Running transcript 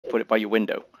put it by your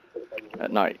window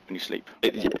at night when you sleep.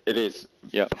 It is.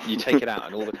 Yeah. You take it out,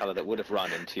 and all the colour that would have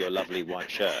run into your lovely white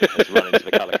shirt has run into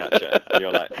the colour catcher, and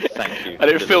you're like, thank you.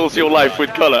 And it fills your life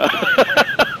with colour.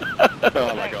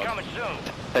 Oh my god.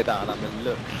 Take that, and I'm going to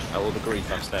look at all the grief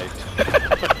I've saved.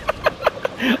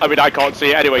 I mean, I can't see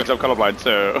it anyway because I'm colourblind,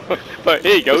 so... But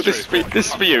here you go, this is for you.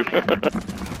 This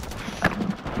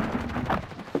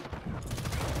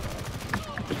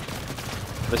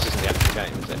isn't the actual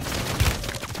game, is it?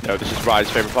 No, this is Ryan's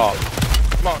favourite part.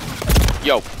 Mark,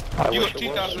 Yo. you got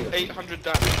 2,800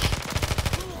 damage.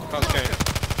 That's okay.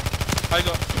 I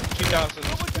got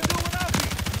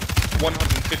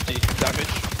 2,150 damage.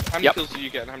 How many kills did you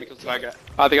get and how many kills did I get?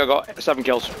 I think I got 7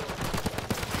 kills.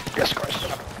 Yes, Chris.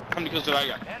 How many kills did I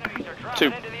get? 2.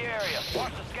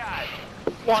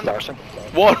 1.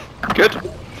 1. Good.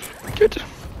 Good.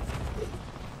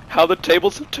 How the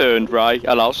tables have turned, right,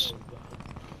 Alas?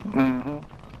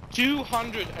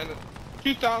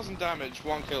 2,000 damage,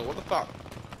 1 kill. What the fuck?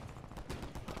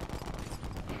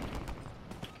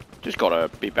 Just gotta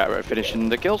be better at finishing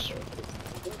the kills.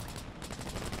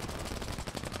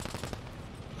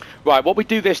 Right, what we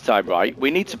do this time, right,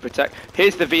 we need to protect...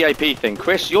 Here's the VIP thing.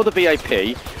 Chris, you're the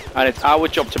VIP, and it's our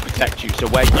job to protect you. So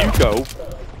where you go,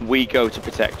 we go to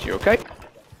protect you, okay?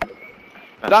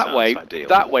 That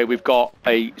way we've got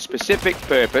a specific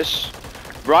purpose.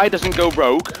 Bri doesn't go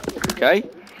rogue, okay?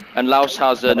 And Laos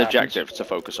has an objective to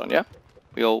focus on, yeah?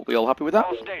 We all happy with that?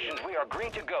 All stations, we are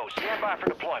green to go. Stand by for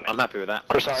deployment. I'm happy with that.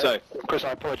 Chris, So, Chris,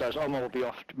 I apologise. Omar will be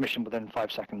off mission within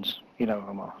 5 seconds. You know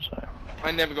Omar, so...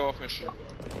 I never go off mission.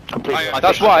 Completely.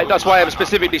 That's why I'm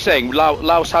specifically saying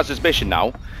Laos has his mission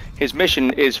now. His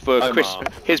mission is for Omar. Chris.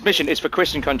 His mission is for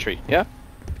Christian country, yeah?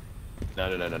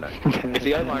 no. If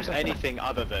the Omar is anything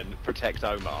other than protect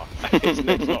Omar,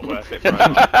 it's not worth it for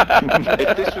Omar.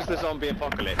 If this was the zombie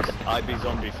apocalypse, I'd be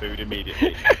zombie food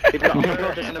immediately. He'd be like, oh my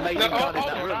god, there's an amazing gun in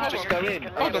that room, just go in.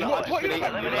 Hold on, what are you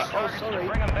You're like, oh sorry.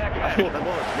 Bring them back I thought there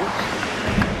was.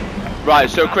 Whoops. Right,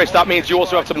 so Chris, that means you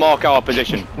also have to mark our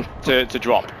position to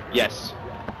drop. Yes.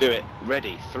 Do it.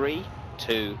 Ready. 3,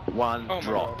 2, 1, Oh my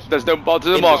drop. God. There's no mark,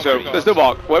 Industry. There's no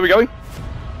mark. Where are we going?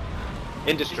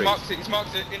 Industries. He's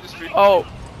marked it, industry. Oh,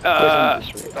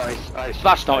 Ice.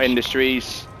 that's not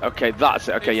industries. Okay, that's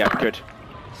it. Okay, yeah, good.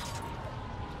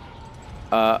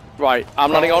 Right,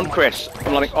 I'm landing on Chris.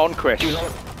 I'm landing on Chris.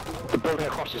 The building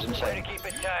across is insane. Keep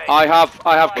it tight. I have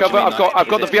cover. mean, I've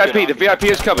got the is it VIP. The VIP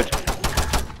is covered.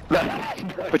 No.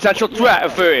 Potential threat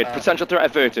averted. Potential threat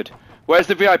averted. Where's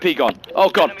the VIP gone? Oh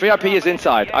god, VIP is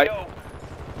inside.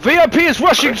 VIP is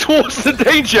rushing towards the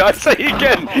danger. I say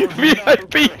again,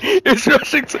 VIP is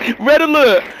rushing. Red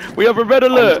alert. We have a red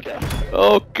alert.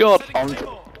 Oh god.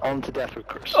 On to death with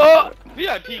Chris. Oh,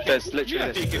 VIP There's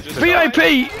literally VIP this.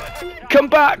 VIP, come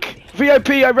back. VIP,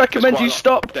 I recommend you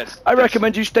stop. I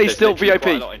recommend you stay still, VIP.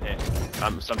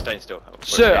 I'm staying still.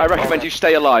 Sir, I recommend you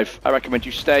stay alive. I recommend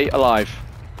you stay alive.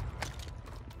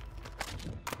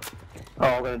 Oh,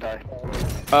 I'm gonna die.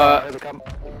 Here they come.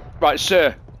 Right,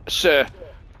 sir.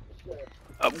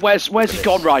 Where's he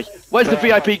gone, right? Where's the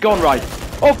VIP gone, right?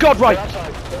 Oh God, right.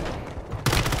 Outside.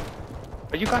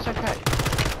 Are you guys okay?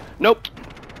 Nope.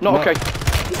 Not okay.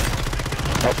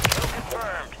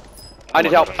 Confirmed. I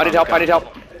need help.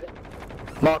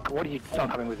 Mark, what are you not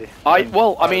coming with you? I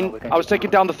was taking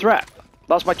down the threat.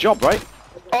 That's my job, right?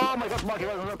 Oh my god, Mark,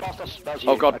 you're running past us. That was you.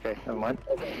 Oh god. Okay, never mind.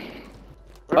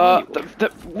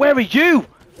 Where are you?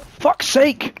 Fuck's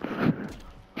sake.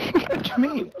 What do you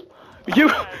mean? You.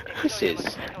 This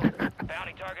is.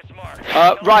 Bounty targets marked.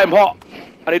 Right, I'm hot.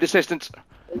 I need assistance.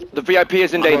 The VIP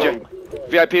is in danger.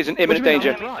 VIP is in imminent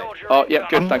danger. Oh, yeah,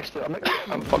 good, thanks.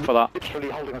 I'm Fuck for that. literally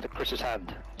holding onto Chris's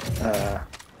hand.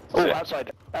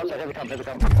 Outside, here they come.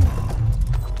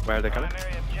 Where are they coming?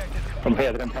 Primary objective From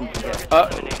here, they're gonna come from here. Up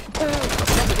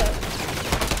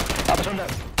this window.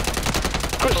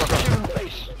 Chris, shoot in the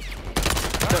face.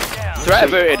 Threat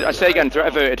averted. I say again, threat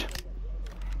averted.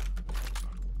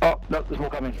 Oh, no, there's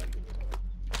more coming.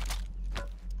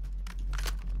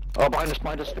 Oh, behind us,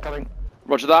 they're coming.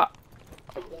 Roger that.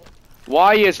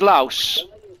 Why is Laos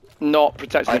not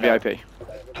protecting the I know. VIP?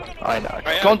 I know.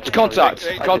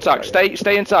 Contact.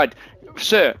 Stay inside.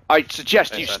 Sir, I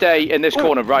suggest you stay in this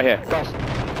corner right here.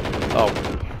 Oh.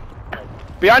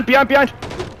 Behind.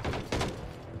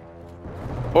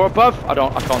 Or above? I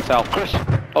can't tell. Chris.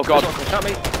 Oh god. Help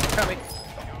me!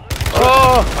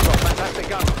 Oh! I've got a fantastic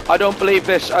gun. I don't believe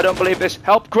this. Help!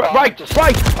 Right! I've done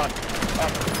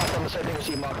the same thing as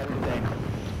you, Mark.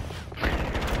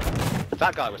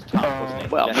 That guy was tough, wasn't he?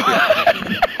 Well. Yes.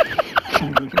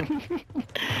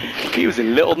 He was a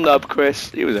little nub, Chris.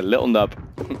 He was a little nub.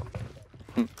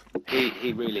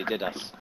 He really did us.